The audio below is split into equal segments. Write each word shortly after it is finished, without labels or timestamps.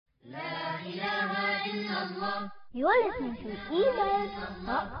إله إلا الله. You are listening to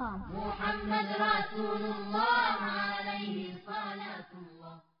eBird.com. محمد رسول الله عليه صلاة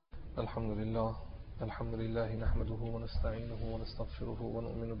الله. الحمد لله نحمده ونستعينه ونستغفره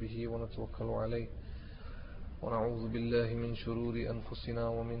ونؤمن به ونتوكل عليه ونعوذ بالله من شرور أنفسنا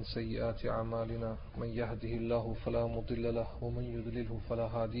ومن سيئات أعمالنا من يهده الله فلا مضل له ومن يضلله فلا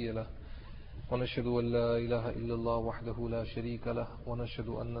هادي له ونشهد أن لا إله إلا الله وحده لا شريك له ونشهد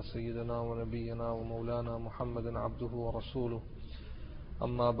أن سيدنا ونبينا ومولانا محمدا عبده ورسوله.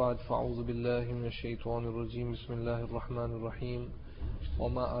 أما بعد فأعوذ بالله من الشيطان الرجيم. بسم الله الرحمن الرحيم.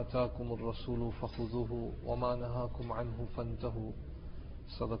 وما آتاكم الرسول فخذوه وما نهاكم عنه فانتهوا.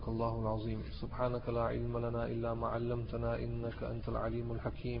 صدق الله العظيم. سبحانك لا علم لنا إلا ما علمتنا إنك أنت العليم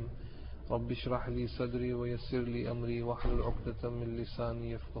الحكيم. رب اشرح لي صدري ويسر لي أمري واحلل عقدة من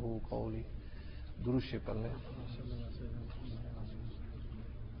لساني يفقهوا قولي. درود شریف پڑھ لیں.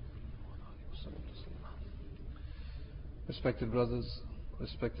 Respected brothers,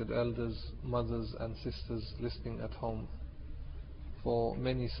 respected elders, mothers and sisters listening at home. For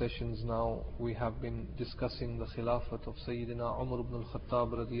many sessions now we have been discussing the Khilafat of Sayyidina Umar ibn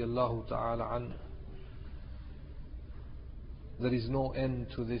al-Khattab radiyallahu ta'ala an. There is no end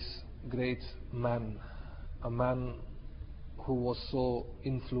to this great man, a man who was so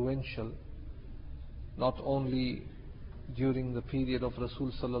influential, not only during the period of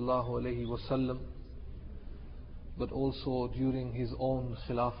Rasul sallallahu alayhi wasallam, but also during his own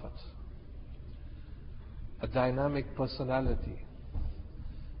Khilafat. A dynamic personality,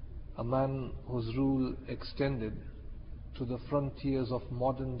 a man whose rule extended to the frontiers of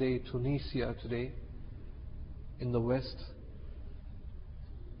modern day Tunisia today in the west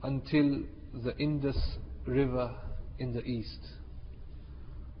until the Indus River in the east.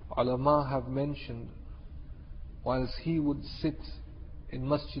 Ulama have mentioned, whilst he would sit in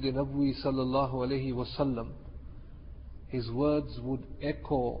Masjid Nabwi sallallahu alayhi wasallam, his words would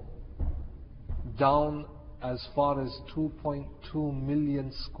echo down as far as 2.2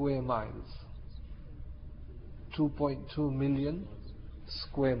 million square miles. 2.2 million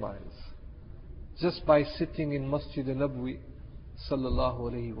square miles. Just by sitting in Masjid Nabwi sallallahu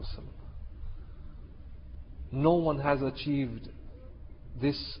alayhi wasallam. No one has achieved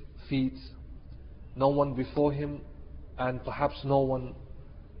this feat. No one before him and perhaps no one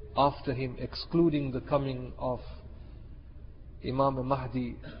after him, excluding the coming of Imam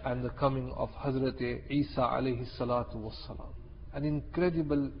Mahdi and the coming of Hazrat Isa alayhi salatu wassalam. An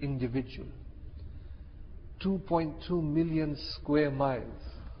incredible individual. 2.2 million square miles,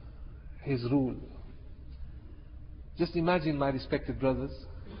 his rule. Just imagine, my respected brothers,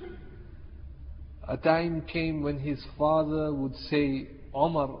 a time came when his father would say,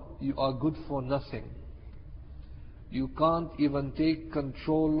 Omar, you are good for nothing. You can't even take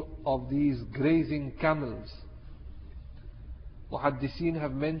control of these grazing camels. Muhaddiseen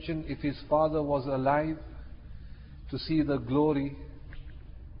have mentioned, if his father was alive to see the glory,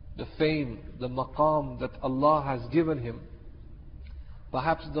 the fame, the maqam that Allah has given him,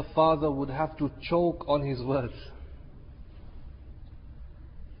 perhaps the father would have to choke on his words.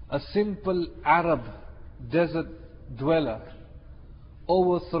 A simple Arab desert dweller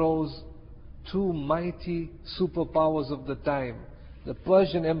overthrows two mighty superpowers of the time, the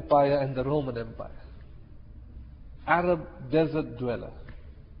Persian Empire and the Roman Empire. Arab desert dweller.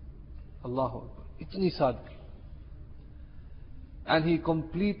 Allahu Akbar. Itni sadki. And he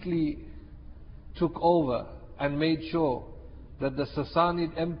completely took over and made sure that the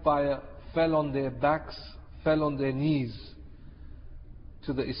Sassanid Empire fell on their backs, fell on their knees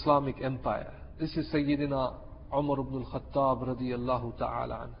to the Islamic Empire. This is Sayyidina Umar ibn al-Khattab radiyallahu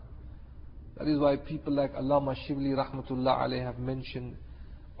ta'ala anhu. That is why people like Allama Shibli rahmatullah alayhi have mentioned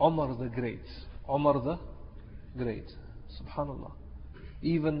Umar the Great. Umar the Great. Subhanallah.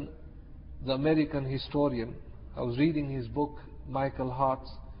 Even the American historian, I was reading his book, Michael Hart,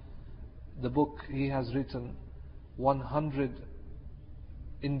 the book he has written, 100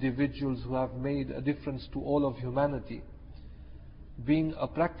 individuals who have made a difference to all of humanity. Being a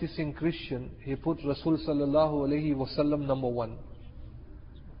practicing Christian, he put Rasul sallallahu alayhi wasallam number one.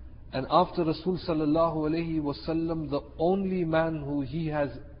 And after Rasul sallallahu alayhi wasallam, the only man who he has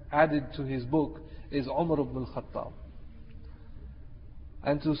added to his book is Umar ibn al-Khattab.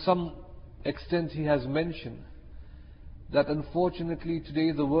 And to some extent he has mentioned that unfortunately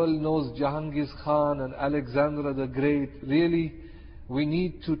today the world knows Jahangir Khan and Alexander the Great. Really, we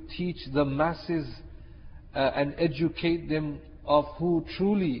need to teach the masses and educate them of who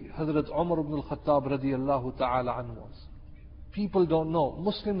truly Hazrat Umar ibn al-Khattab radiyallahu ta'ala anhu was. People don't know,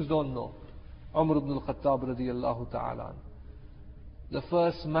 Muslims don't know Umar ibn al-Khattab radiyallahu ta'ala anhu. The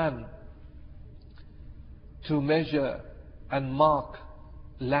first man to measure and mark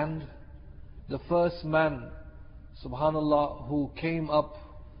land. The first man, subhanallah, who came up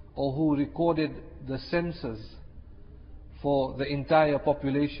or who recorded the census for the entire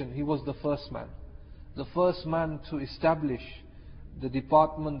population, he was the first man. The first man to establish the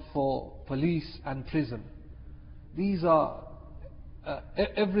department for police and prison. These are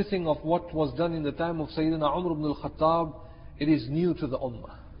everything of what was done in the time of Sayyidina Umar ibn al-Khattab. It is new to the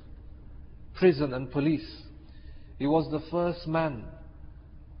Ummah. Prison and police. He was the first man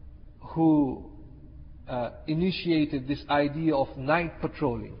who initiated this idea of night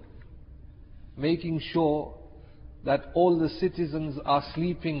patrolling, making sure that all the citizens are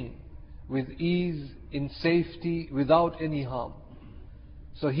sleeping with ease, in safety, without any harm.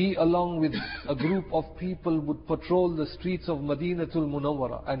 So he, along with a group of people, would patrol the streets of Madinatul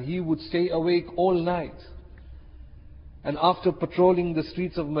Munawwara, and he would stay awake all night. And after patrolling the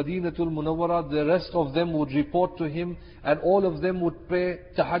streets of Madinatul Munawwara, the rest of them would report to him, and all of them would pray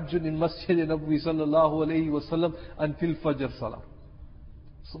tahajjud in Masjid Nabawi sallallahu alayhi wasallam until Fajr Salah.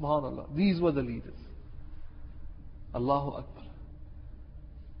 Subhanallah. These were the leaders. Allahu Akbar.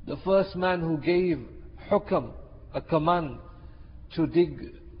 The first man who gave hukam, a command to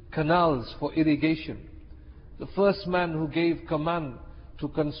dig canals for irrigation. The first man who gave command to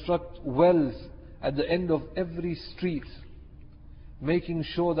construct wells at the end of every street, making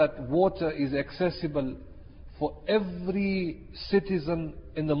sure that water is accessible for every citizen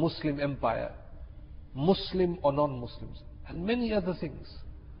in the Muslim empire, Muslim or non-Muslims, and many other things.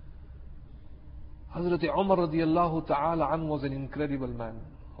 Hazrat Umar radiallahu ta'ala an was an incredible man.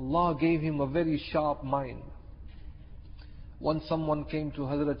 Allah gave him a very sharp mind. Once someone came to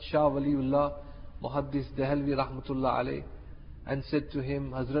Hazrat Shah Waliullah Muhaddis Dehelvi rahmatullah alayh and said to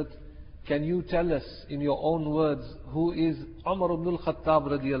him, Hazrat, can you tell us in your own words who is Umar ibn al-Khattab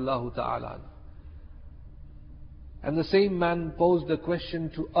radiallahu ta'ala? And the same man posed the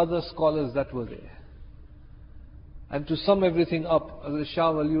question to other scholars that were there. And to sum everything up, Hazrat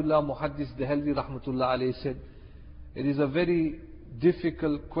Shah Waliullah Muhaddis Dehelvi rahmatullah alayh said, it is a very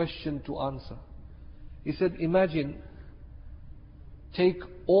difficult question to answer. He said, imagine, take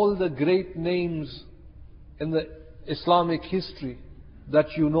all the great names in the Islamic history that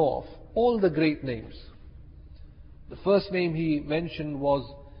you know of. All the great names. The first name he mentioned was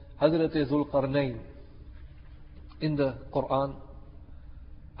Hazrat Zulqarnain in the Quran.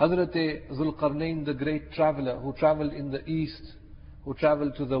 Hazrat Zulqarnain, the great traveler who traveled in the east, who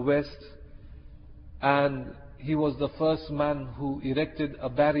traveled to the west, and he was the first man who erected a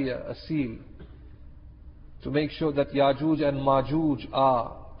barrier, a seal, to make sure that Yajuj and Majuj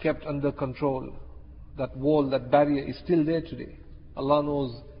are kept under control. That wall, that barrier is still there today. Allah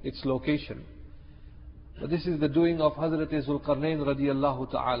knows its location. But this is the doing of Hazrat Zulqarnain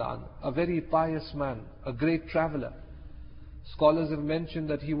radiallahu ta'ala, a very pious man, a great traveler. Scholars have mentioned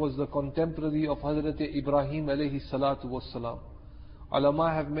that he was the contemporary of Hazrat Ibrahim alayhi salatu wassalam.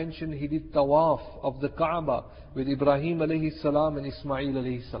 Ulama have mentioned he did tawaf of the Kaaba with Ibrahim alayhi salam and Ismail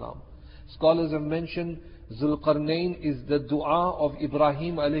alayhi salam. Scholars have mentioned Zulqarnain is the dua of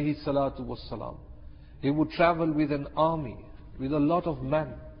Ibrahim alayhi salatu wassalam. He would travel with an army, with a lot of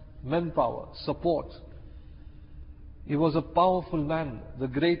manpower, support. He was a powerful man, the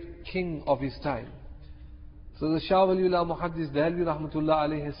great king of his time. So the Shah Waliullah Muhaddis Dehelvi rahmatullah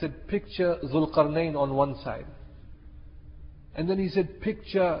alayhi said, picture Zulqarnain on one side. And then he said,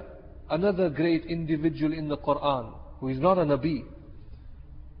 picture another great individual in the Quran, who is not a Nabi.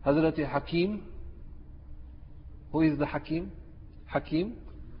 Hazrat Hakim. Who is the Hakim? Hakim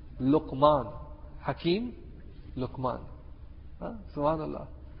Luqman. Hakim Luqman. Subhanallah.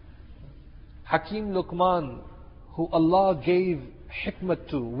 Hakim Luqman, who Allah gave hikmat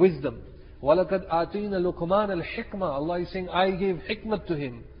to, wisdom. وَلَقَدْ آتَيْنَا لُقْمَانَ الْحِكْمَةَ. Allah is saying, I gave hikmat to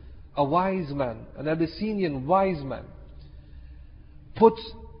him. A wise man, an Abyssinian wise man. Put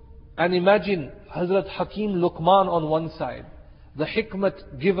and imagine Hazrat Hakim Luqman on one side, the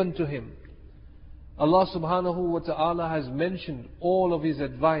hikmat given to him. Allah subhanahu wa ta'ala has mentioned all of his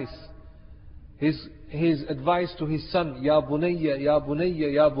advice. His advice to his son, Ya Bunayya, Ya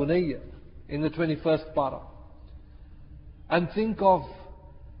Bunayya, Ya Bunayya, in the 21st para. And think of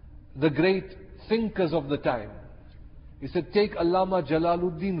the great thinkers of the time. He said, take Allama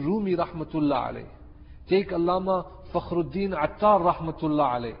Jalaluddin Rumi rahmatullah alayh. Take Allama Fakhruddin Attar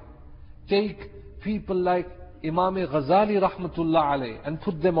rahmatullah alayh. Take people like Imam Ghazali rahmatullah alayh and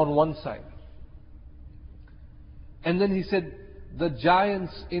put them on one side. And then he said, the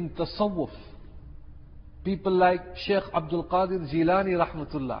giants in Tasawwuf, people like Sheikh Abdul Qadir Jilani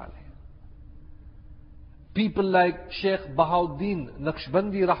rahmatullah alayh. People like Sheikh Bahauddin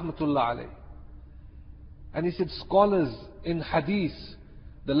Naqshbandi rahmatullah alayh. And he said scholars in hadith,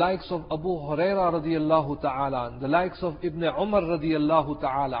 the likes of Abu Huraira radiallahu ta'ala, the likes of Ibn Umar radiallahu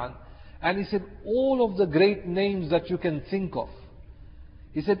ta'ala, and he said all of the great names that you can think of.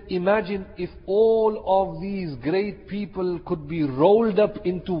 He said, imagine if all of these great people could be rolled up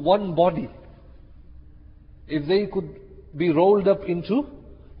into one body. If they could be rolled up into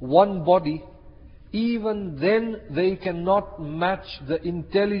one body, even then they cannot match the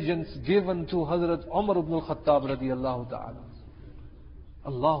intelligence given to Hazrat Umar ibn al-Khattab radiallahu ta'ala.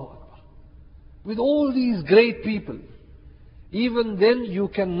 Allahu Akbar. With all these great people, even then you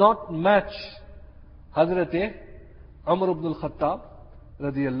cannot match Hazrat Umar ibn al-Khattab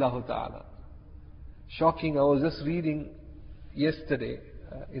radiyallahu ta'ala. Shocking, I was just reading yesterday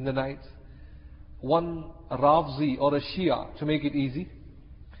in the night, one Rafzi or a Shia, to make it easy,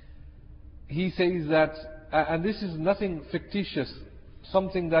 he says that, and this is nothing fictitious,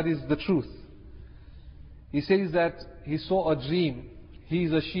 something that is the truth. He says that he saw a dream. He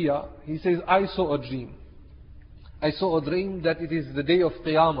is a Shia. He says, I saw a dream. I saw a dream that it is the day of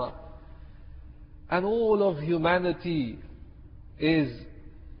Qiyamah, and all of humanity is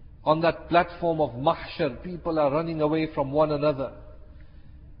on that platform of mahshar. People are running away from one another.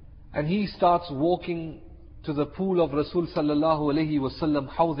 And he starts walking to the pool of Rasul sallallahu alayhi wasallam,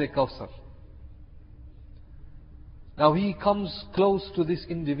 Hawz-e Kawthar. Now he comes close to this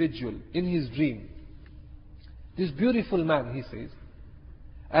individual in his dream. This beautiful man, he says.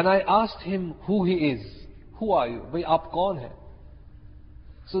 And I asked him who he is. Who are you? Bhai, aap kaun hai?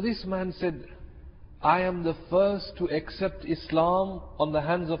 So this man said, I am the first to accept Islam on the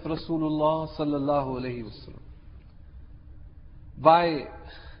hands of Rasulullah sallallahu alayhi wasallam. By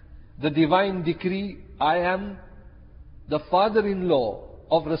the divine decree, I am the father-in-law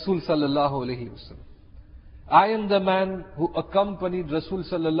of Rasul sallallahu alayhi wasallam. I am the man who accompanied Rasul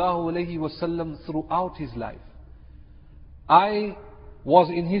sallallahu alayhi wasallam throughout his life. I was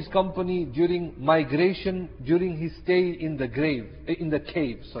in his company during migration, during his stay in the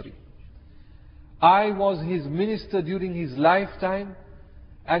cave. I was his minister during his lifetime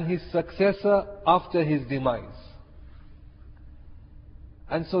and his successor after his demise.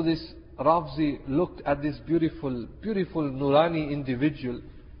 And so this Rafzi looked at this beautiful, beautiful Nurani individual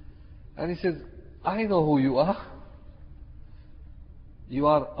and he says, I know who you are. You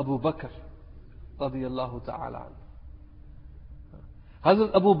are Abu Bakr radiyallahu ta'ala.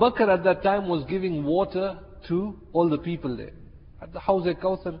 Hazrat Abu Bakr at that time was giving water to all the people there. At the Hawz-e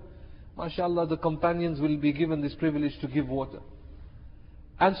Kawthar, mashallah, the companions will be given this privilege to give water.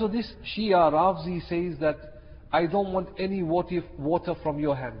 And so this Shia Rafzi says that, I don't want any water from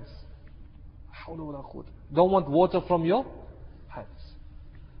your hands. Don't want water from your hands.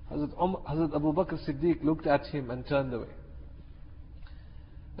 Hazrat Abu Bakr Siddiq looked at him and turned away.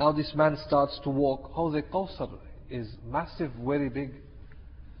 Now this man starts to walk. Hawz-e Kawthar is massive, very big.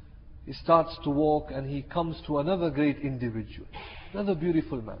 He starts to walk and he comes to another great individual, another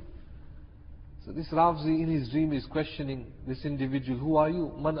beautiful man. So this Rafzi in his dream is questioning this individual, who are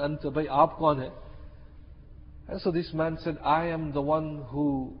you? Man anta, bhai aap kaun hai? And so this man said, I am the one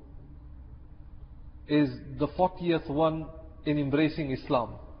who is the 40th one in embracing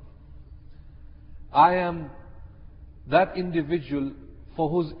Islam. I am that individual for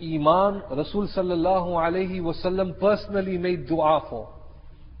whose iman Rasul sallallahu alayhi wasallam personally made dua for.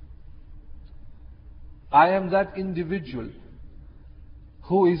 I am that individual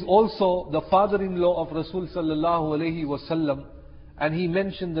who is also the father-in-law of Rasul sallallahu alayhi wasallam, and he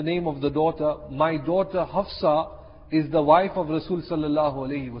mentioned the name of the daughter. My daughter Hafsa is the wife of Rasul sallallahu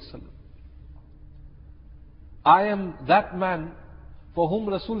alayhi wasallam. I am that man for whom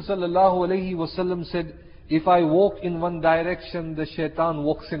Rasul sallallahu alayhi wasallam said, if I walk in one direction, the shaitan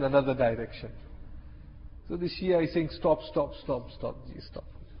walks in another direction. So the Shia is saying, stop. Ji, stop.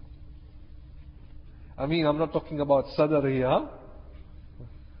 I mean, I'm not talking about Sadr here, huh?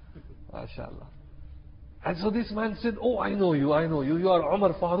 MashaAllah. And so this man said, oh, I know you, you are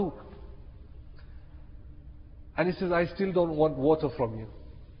Umar Farooq. And he says, I still don't want water from you.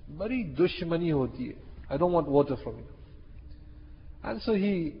 Bari dushmani hoti hai. I don't want water from you. And so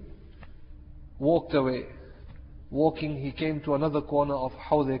he walked away. Walking, he came to another corner of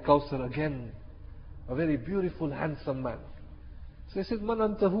Hawz-e Kawthar again. A very beautiful, handsome man. So he said, Man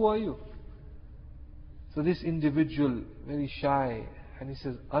anta, who are you? So this individual, very shy, and he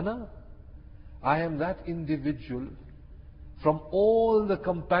says, Ana, I am that individual from all the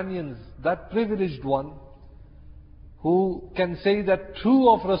companions, that privileged one, who can say that two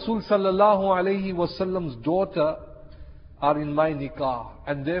of Rasul sallallahu alayhi wasallam's daughter are in my nikah,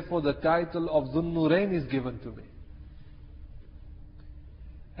 and therefore the title of Dhun Nurain is given to me.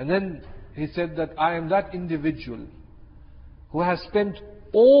 And then he said that I am that individual who has spent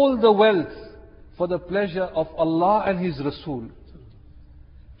all the wealth for the pleasure of Allah and His Rasul.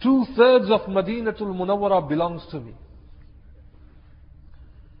 2/3 of Madinatul Munawwara belongs to me.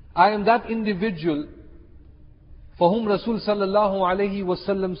 I am that individual for whom Rasul sallallahu alayhi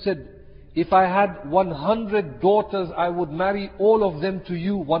wasallam said, if I had 100 daughters, I would marry all of them to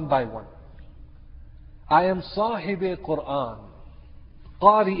you one by one. I am Sahib-e Quran,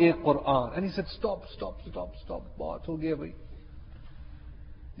 Qari-e Quran. And he said, stop. बहुत हो गया भाई.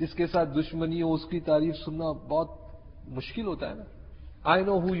 जिसके साथ दुश्मनी हो उसकी तारीफ सुनना बहुत मुश्किल होता है ना. I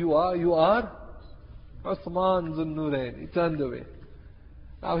know who you are. You are Uthman Zunnurain. He turned away.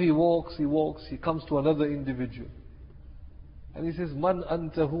 Now he walks. He comes to another individual. And he says, Man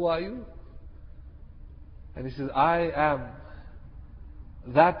anta, who are you? And he says, I am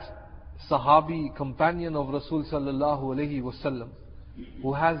that Sahabi, companion of Rasul sallallahu alayhi wasallam,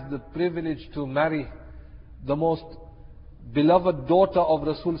 who has the privilege to marry the most beloved daughter of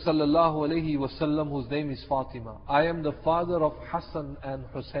Rasul sallallahu alayhi wasallam, whose name is Fatima. I am the father of Hassan and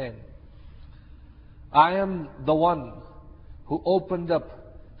Hussein. I am the one who opened up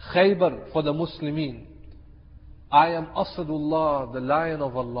Khaybar for the Muslimin. I am Asadullah, the lion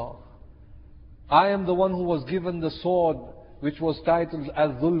of Allah. I am the one who was given the sword which was titled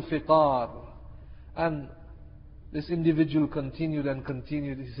as Zulfiqar. And this individual continued.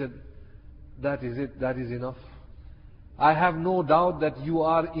 He said, that is it, that is enough. I have no doubt that you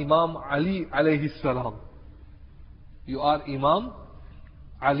are Imam Ali alayhi salam. You are Imam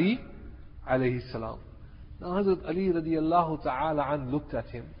Ali alayhi salam. Now Hazrat Ali radiallahu ta'ala an looked at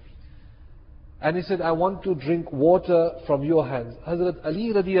him. And he said, I want to drink water from your hands. Hazrat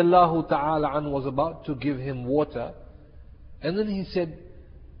Ali radiallahu ta'ala an was about to give him water. And then he said,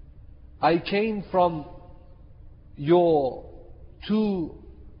 I came from your two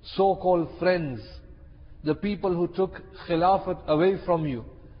so-called friends, the people who took Khilafat away from you,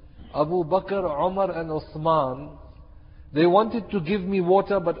 Abu Bakr, Umar and Uthman. They wanted to give me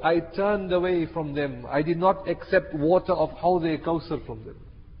water, but I turned away from them. I did not accept water of Hawd-e Kawthar from them.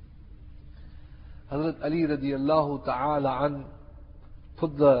 Hazrat Ali radiallahu ta'ala an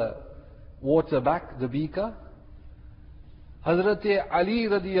put the water back, the beaker. Hazrat Ali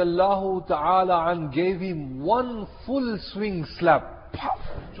radiallahu ta'ala an gave him one full swing slap. Puff,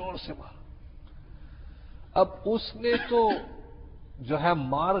 जोर से मार. अब उसने तो जो है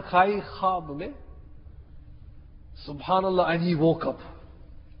मार खाई ख्वाब में. Subhanallah, and he woke up.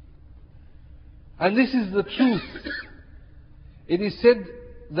 And this is the truth. It is said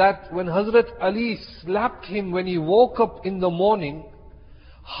that when Hazrat Ali slapped him when he woke up in the morning,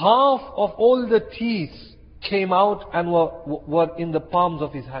 half of all the teeth came out and were in the palms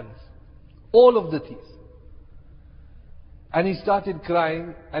of his hands. All of the teeth. And he started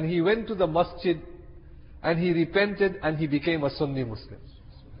crying, and he went to the masjid and he repented and he became a Sunni Muslim.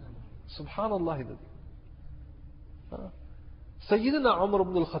 Subhanallah. Sayyidina Umar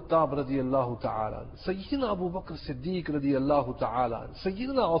ibn al-Khattab radiyallahu ta'ala, Sayyidina Abu Bakr Siddiq radiyallahu ta'ala,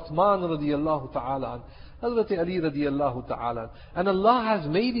 Sayyidina Uthman radiyallahu ta'ala, Hazrat Ali radiyallahu ta'ala. And Allah has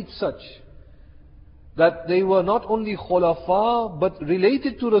made it such that they were not only khulafa but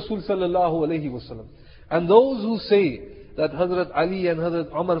related to Rasul sallallahu alayhi wasallam. And those who say that Hazrat Ali and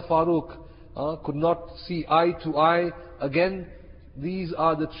Hazrat Umar Farooq could not see eye to eye, again, these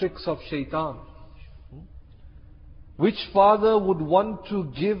are the tricks of shaitan. Which father would want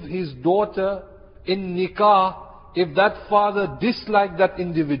to give his daughter in nikah if that father disliked that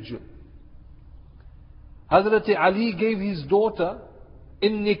individual? Hazrat Ali gave his daughter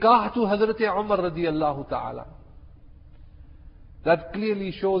in nikah to Hazrat Umar radiyallahu ta'ala. That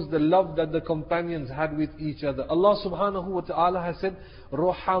clearly shows the love that the companions had with each other. Allah subhanahu wa ta'ala has said,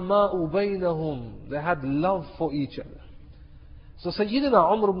 Ruhama'u baynahum. They had love for each other. So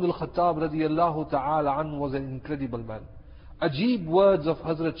Sayyidina Umar ibn al-Khattab radiyallahu ta'ala an was an incredible man. Ajib words of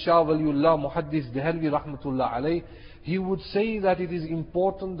Hazrat Shah Waliullah Muhaddis Dehelvi rahmatullah alayh. He would say that it is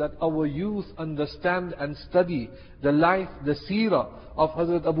important that our youth understand and study the life, the seerah of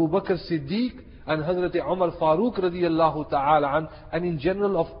Hazrat Abu Bakr Siddiq and Hazrat Umar Farooq radiyallahu ta'ala an, and in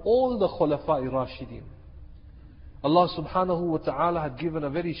general of all the Khulafa'i Rashidin. Allah subhanahu wa ta'ala had given a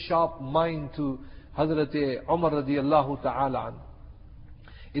very sharp mind to Hazrat Umar radiyallahu ta'ala an.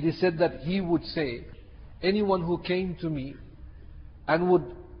 It is said that he would say, anyone who came to me and would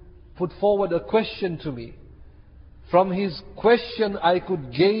put forward a question to me, from his question I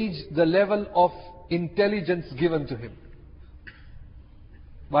could gauge the level of intelligence given to him.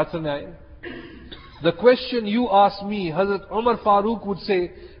 The question you asked me, Hazrat Umar Farooq would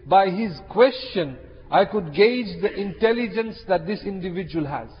say, by his question I could gauge the intelligence that this individual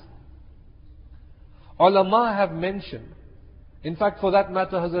has. ulama have mentioned, in fact for that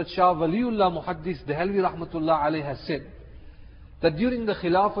matter Hazrat Shah Waliullah Muhaddis Dehelvi Rahmatullah alayhi has said, that during the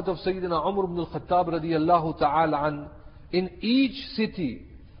Khilafat of Sayyidina Umar ibn al-Khattab radiyallahu ta'ala an, in each city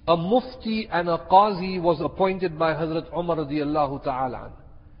a mufti and a qazi was appointed by Hazrat Umar radiyallahu ta'ala an.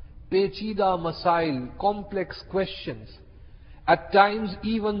 Pechida masail, complex questions. At times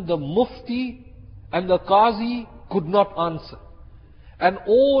even the mufti and the qazi could not answer. And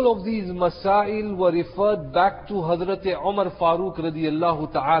all of these masail were referred back to Hazrat Umar Farooq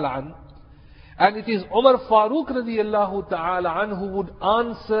radiyallahu ta'ala an. And it is Umar Farooq radiyallahu ta'ala an who would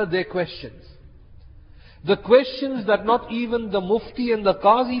answer their questions. The questions that not even the mufti and the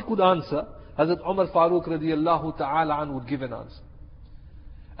qazi could answer, Hazrat Umar Farooq radiyallahu ta'ala an would give an answer.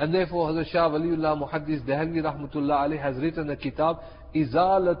 And therefore Hazrat Shah Waliullah Muhaddis Dehelvi Rahmatullah alayhi has written a kitab,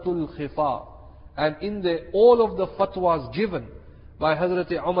 Izalatul Khifa. And in there all of the fatwas given by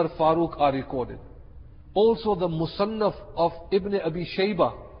Hazrat Umar Farooq are recorded. Also the Musannaf of Ibn Abi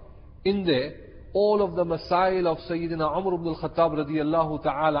Shaybah, in there all of the masail of Sayyidina Umar ibn al-Khattab radiyallahu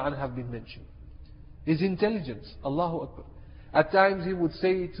ta'ala an have been mentioned. His intelligence, Allahu Akbar. At times he would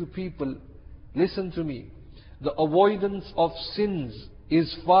say to people, listen to me, the avoidance of sins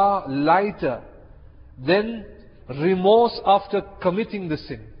is far lighter than remorse after committing the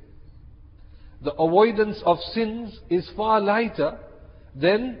sin. The avoidance of sins is far lighter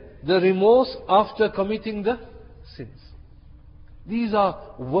than the remorse after committing the sins. These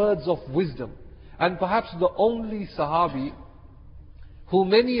are words of wisdom. And perhaps the only Sahabi who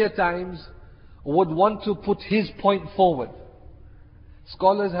many a times would want to put his point forward.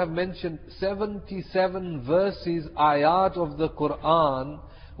 Scholars have mentioned 77 verses, ayat of the Quran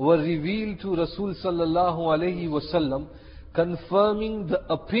were revealed to Rasul sallallahu alayhi wasallam, confirming the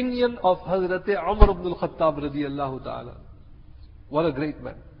opinion of Hazrat Umar ibn al-Khattab radiyallahu ta'ala. What a great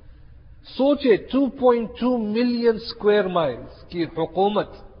man. Soche 2.2 million square miles ki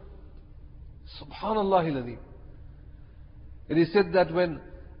hukumat. Subhanallah al-Azim. It is said that when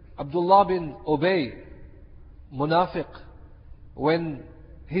Abdullah bin Ubay, Munafiq, when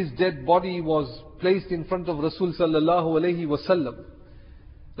his dead body was placed in front of Rasul sallallahu alayhi wasallam,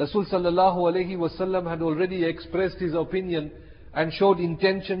 Rasul sallallahu alayhi wasallam had already expressed his opinion and showed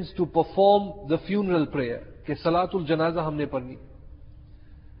intentions to perform the funeral prayer. Ke Salatul Janaza humne padni.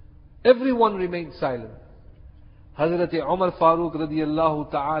 Everyone remained silent. Hazrat Umar Farooq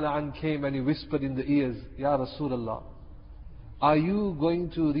radiyallahu ta'ala an came and he whispered in the ears, Ya Rasulullah, are you going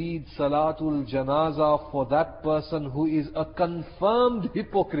to read Salatul Janaza for that person who is a confirmed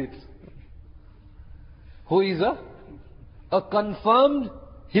hypocrite? Who is a confirmed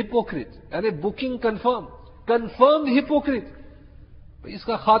hypocrite. And a booking confirmed. Confirmed hypocrite.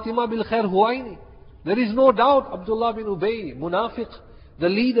 Iska khatima bil khair hua hi nahi. There is no doubt Abdullah bin Ubay, Munafiq, the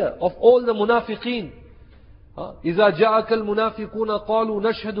leader of all the Munafiqeen. إِذَا جَاءَكَ الْمُنَافِقُونَ قَالُوا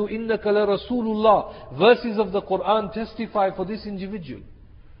نَشْهَدُ إِنَّكَ لَرَسُولُ اللَّهِ. Verses of the Quran testify for this individual.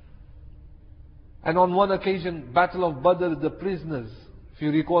 And on one occasion, Battle of Badr, the prisoners, if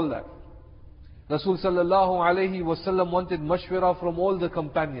you recall that, Rasul sallallahu alayhi wasallam wanted mashwara from all the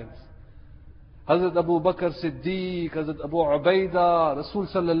companions. Hazrat Abu Bakr Siddiq, Hazrat Abu Ubaidah, Rasul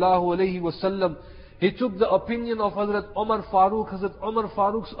sallallahu alayhi wasallam, he took the opinion of Hazrat Umar Farooq. Hazrat Umar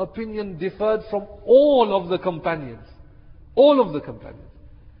Farooq's opinion differed from all of the companions. All of the companions.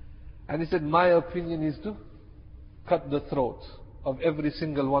 And he said, my opinion is to cut the throat of every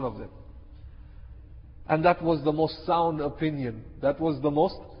single one of them. And that was the most sound opinion. That was the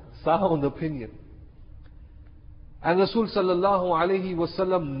most sound opinion. And Rasul sallallahu alayhi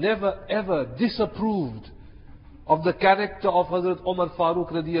wasallam never ever disapproved of the character of Hazrat Umar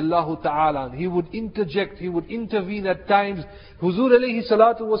Farooq radiyallahu ta'ala. He would interject, he would intervene at times. Huzur alayhi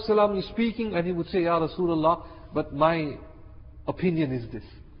salatu wasalam is speaking and he would say, Ya Rasulullah, but my opinion is this.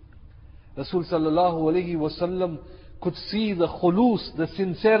 Rasul sallallahu alayhi wasallam could see the khulus, the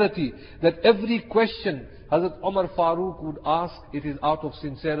sincerity, that every question Hazrat Umar Farooq would ask, it is out of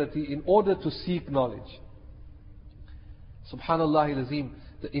sincerity in order to seek knowledge. Subhanallah al-Azim,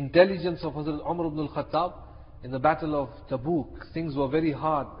 the intelligence of Hazrat Umar ibn al-Khattab. In the battle of Tabuk, things were very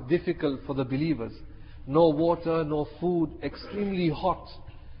hard, difficult for the believers. No water, no food, extremely hot.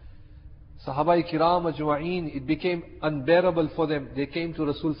 Sahaba kiram ajma'een, it became unbearable for them. They came to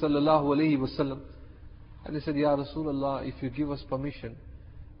Rasul sallallahu alayhi wasallam and they said, Ya Rasulullah, if you give us permission,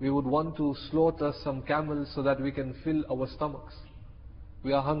 we would want to slaughter some camels so that we can fill our stomachs.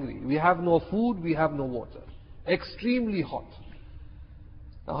 We are hungry. We have no food, we have no water. Extremely hot.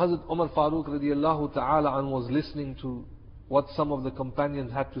 Now Hazrat Umar Farooq radiyallahu ta'ala an was listening to what some of the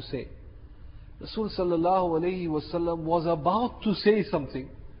companions had to say. Rasul sallallahu alayhi wasallam was about to say something.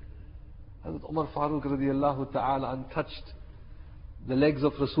 Hazrat Umar Farooq radiallahu ta'ala untouched the legs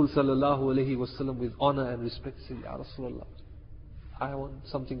of Rasul sallallahu alayhi wasallam with honor and respect. He said, Ya Rasulullah, I want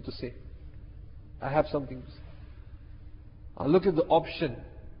something to say. I have something to say. Now look at the option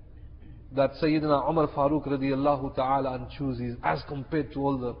that Sayyidina Umar Farooq radiallahu ta'ala chooses as compared to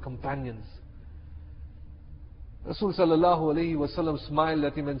all the companions. Rasul sallallahu alayhi wasallam smiled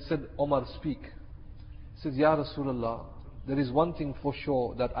at him and said, Umar, speak. He says, Ya Rasulullah, there is one thing for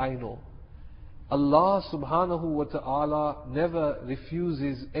sure that I know. Allah subhanahu wa ta'ala never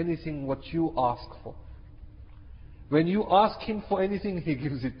refuses anything what you ask for. When you ask Him for anything, He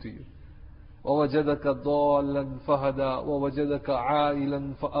gives it to you. وَوَجَدَكَ ضَالًّا فَهَدَى وَوَجَدَكَ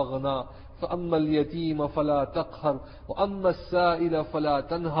عَائِلًا فَأَغْنَى فَأَمَّا الْيَتِيمَ فَلَا تَقْهَرْ وَأَمَّا السَّائِلَ فَلَا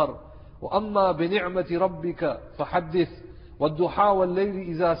تَنْهَرْ وَأَمَّا بِنِعْمَةِ رَبِّكَ فَحَدِّثْ وَالضُّحَى وَاللَّيْلِ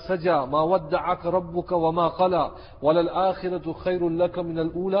إِذَا سَجَى مَا وَدَّعَكَ رَبُّكَ وَمَا قَلَى وَلَلْآخِرَةُ خَيْرٌ لَكَ مِنَ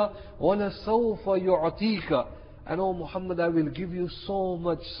الْأُولَى وَلَسَوْفَ يُعْطِيكَ. And oh Muhammad, I will give you so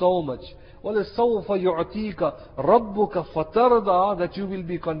much, so much. وَلَسَوْفَ يُعْطِيكَ رَبُّكَ فَتَرْضَى, that you will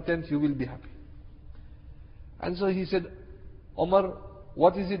be content, you will be happy. And so he said, Umar,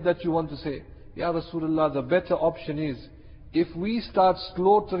 what is it that you want to say? Ya Rasulullah, the better option is, if we start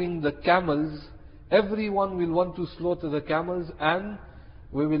slaughtering the camels, everyone will want to slaughter the camels and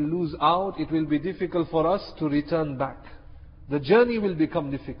we will lose out. It will be difficult for us to return back. The journey will become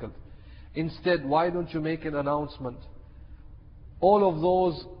difficult. Instead, why don't you make an announcement? All of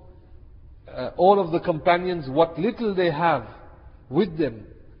the companions, what little they have with them,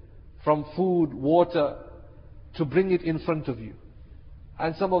 from food, water, to bring it in front of you.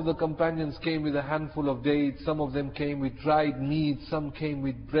 And some of the companions came with a handful of dates, some of them came with dried meat, some came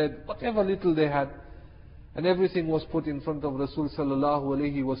with bread, whatever little they had. And everything was put in front of Rasul sallallahu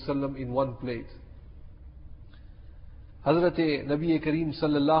alayhi wasallam in one plate. Hazrat Nabi Kareem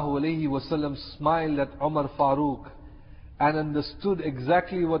sallallahu alayhi wasallam smiled at Umar Farooq and understood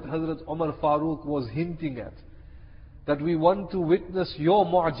exactly what Hazrat Umar Farooq was hinting at. That we want to witness your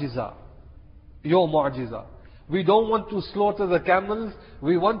mu'jiza. Your mu'jiza. We don't want to slaughter the camels,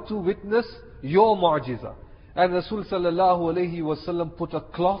 we want to witness your mu'jiza. And Rasul sallallahu alayhi wasallam put a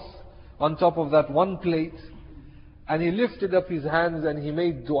cloth on top of that one plate, and he lifted up his hands and he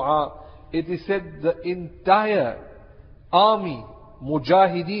made dua. It is said the entire army,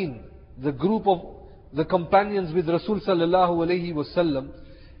 Mujahideen, the group of the companions with Rasul sallallahu alayhi wasallam,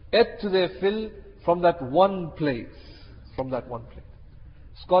 ate to their fill from that one plate. From that one plate.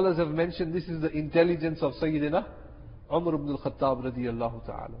 Scholars have mentioned this is the intelligence of Sayyidina Umar ibn al-Khattab radiyallahu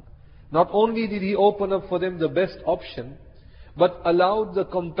ta'ala. Not only did he open up for them the best option, but allowed the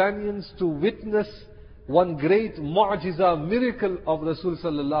companions to witness one great mu'jiza, miracle of Rasul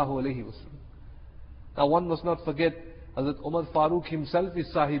sallallahu alayhi wasallam. Now one must not forget, Hazrat Umar Farooq himself is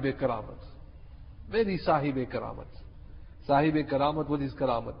Sahib-e-Karamat. Very Sahib-e-Karamat. Sahib-e-Karamat, what is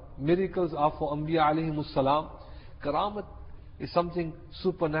Karamat? Miracles are for Anbiya alayhimus salam. Karamat is something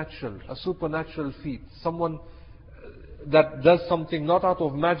supernatural, a supernatural feat. Someone that does something not out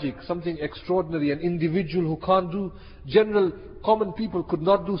of magic, something extraordinary, an individual who can't do, general, common people could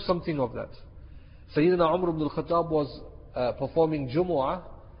not do something of that. Sayyidina Umar ibn al-Khattab was performing Jumu'ah,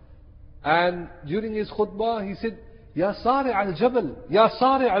 and during his khutbah he said, Ya Sari' al-Jabal, Ya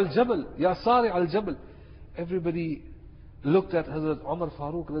Sari' al-Jabal, Ya Sari' al-Jabal. Everybody looked at Hazrat Umar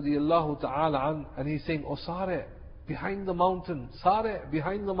Farooq radiyallahu ta'ala an, and he's saying, Oh Sari', behind the mountain, Sari',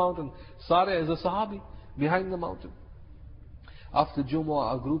 behind the mountain. Sari' is a Sahabi, behind the mountain. After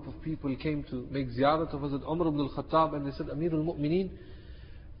Jumu'ah, a group of people came to make ziyarat of Hazrat Umar ibn al-Khattab, and they said, Amir al-Mu'mineen,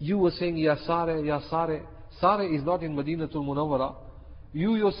 you were saying, Ya Sari', Ya Sari'. Sari' is not in Madinatul Munawwara.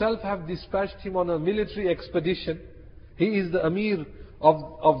 You yourself have dispatched him on a military expedition. He is the Amir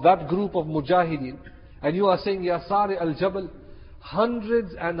of that group of Mujahideen. And you are saying, Ya Sari' al-Jabal,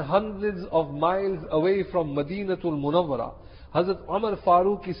 hundreds and hundreds of miles away from Madinatul Munawwara. Hazrat Umar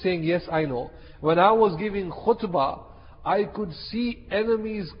Farooq is saying, yes, I know. When I was giving khutbah, I could see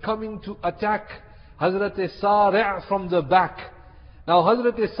enemies coming to attack Hazrat Sari' from the back. Now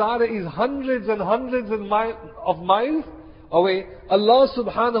Hazrat Sari' is hundreds and hundreds of miles away. Allah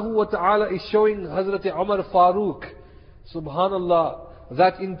subhanahu wa ta'ala is showing Hazrat Umar Farooq, subhanallah,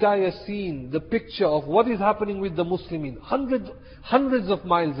 that entire scene, the picture of what is happening with the Muslimin, hundreds of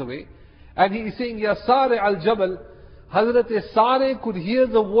miles away. And he is saying, Ya Sari' al-Jabal. Hazrat Sari' could hear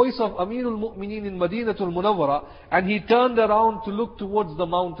the voice of Amirul Mu'mineen in Madinatul Munawwara, and he turned around to look towards the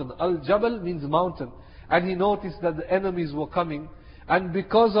mountain. Al-Jabal means mountain. And he noticed that the enemies were coming. And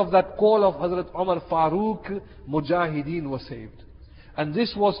because of that call of Hazrat Umar Farooq, Mujahideen were saved. And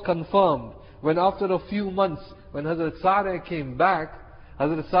this was confirmed when after a few months, when Hazrat Sari' came back,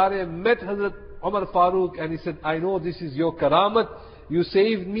 Hazrat Sari met Hazrat Umar Farooq and he said, I know this is your karamat. You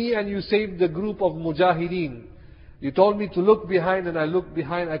saved me and you saved the group of mujahideen. You told me to look behind and I looked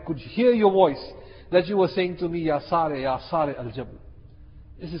behind. I could hear your voice that you were saying to me, Ya Sari al-Jabal.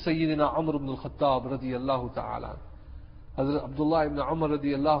 This is Sayyidina Umar ibn al-Khattab radiyallahu ta'ala. Hazrat Abdullah ibn Umar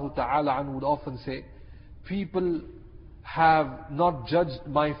radiyallahu ta'ala would often say, people have not judged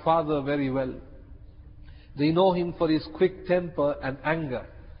my father very well. They know him for his quick temper and anger.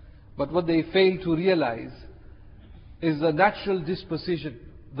 But what they fail to realize is the natural disposition,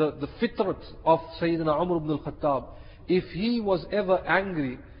 the fitrat of Sayyidina Umar ibn al-Khattab. If he was ever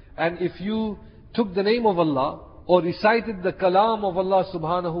angry, and if you took the name of Allah, or recited the kalam of Allah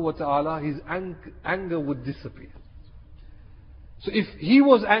subhanahu wa ta'ala, his anger would disappear. So if he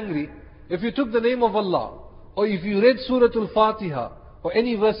was angry, if you took the name of Allah, or if you read Surah Al-Fatiha, or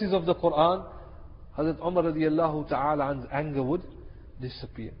any verses of the Quran, Hazrat Umar radiallahu ta'ala's anger would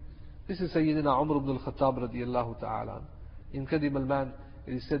disappear. This is Sayyidina Umar ibn al-Khattab radiallahu ta'ala. In Kadim al-Man,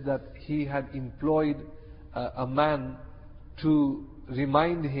 it is said that he had employed a man to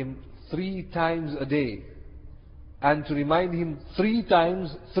remind him 3 times a day. And to remind him 3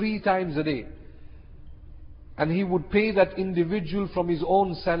 times a day. And he would pay that individual from his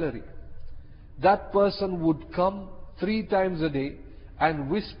own salary. That person would come 3 times a day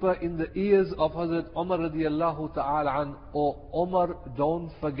and whisper in the ears of Hazrat Umar radiallahu ta'ala an, "Oh Umar, don't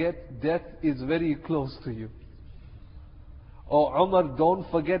forget death is very close to you. Oh Umar, don't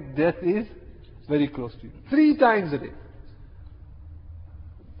forget death is very close to you." 3 times a day.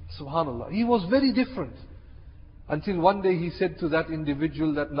 Subhanallah. He was very different. Until one day he said to that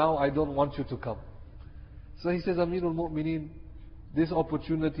individual that, "Now I don't want you to come." So he says, "Amirul Mu'mineen, this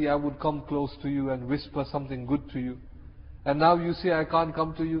opportunity I would come close to you and whisper something good to you. And now you say I can't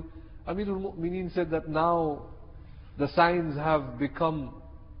come to you." Amirul Mu'mineen said that now the signs have become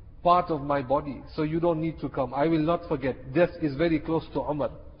part of my body, so you don't need to come. I will not forget. Death is very close to Umar.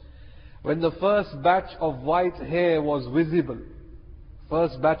 When the first batch of white hair was visible,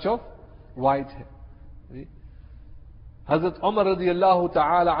 first batch of white hair, Hazrat Umar radiallahu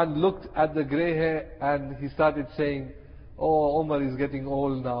ta'ala looked at the grey hair and he started saying, "Oh, Umar is getting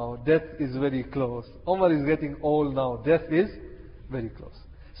old now. Death is very close. Umar is getting old now. Death is very close."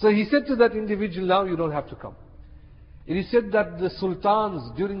 So he said to that individual, "Now you don't have to come." It is said that the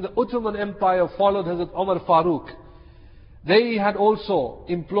sultans during the Ottoman Empire followed Hazrat Umar Farooq. They had also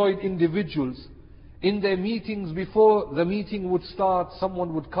employed individuals. In their meetings, before the meeting would start,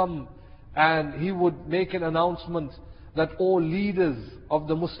 someone would come and he would make an announcement that all leaders of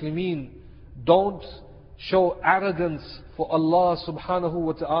the Muslimin don't show arrogance, for Allah subhanahu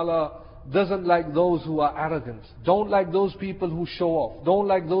wa ta'ala doesn't like those who are arrogant. Don't like those people who show off. Don't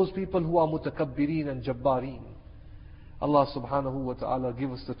like those people who are mutakabbirin and jabbareen. Allah subhanahu wa ta'ala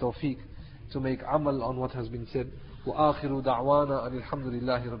give us the tawfiq to make amal on what has been said. وآخر دعوانا أن الحمد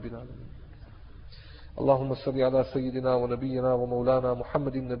لله رب العالمين. اللهم صل على سيدنا ونبينا ومولانا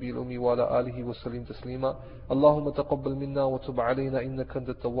محمد النبي الأمي وعلى آله وسلم تسليما. اللهم تقبل منا وتب علينا إنك أنت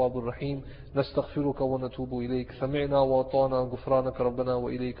التواب الرحيم. نستغفرك ونتوب إليك. سمعنا وأطعنا غفرانك ربنا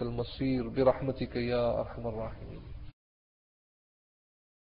وإليك المصير برحمتك يا أرحم الراحمين.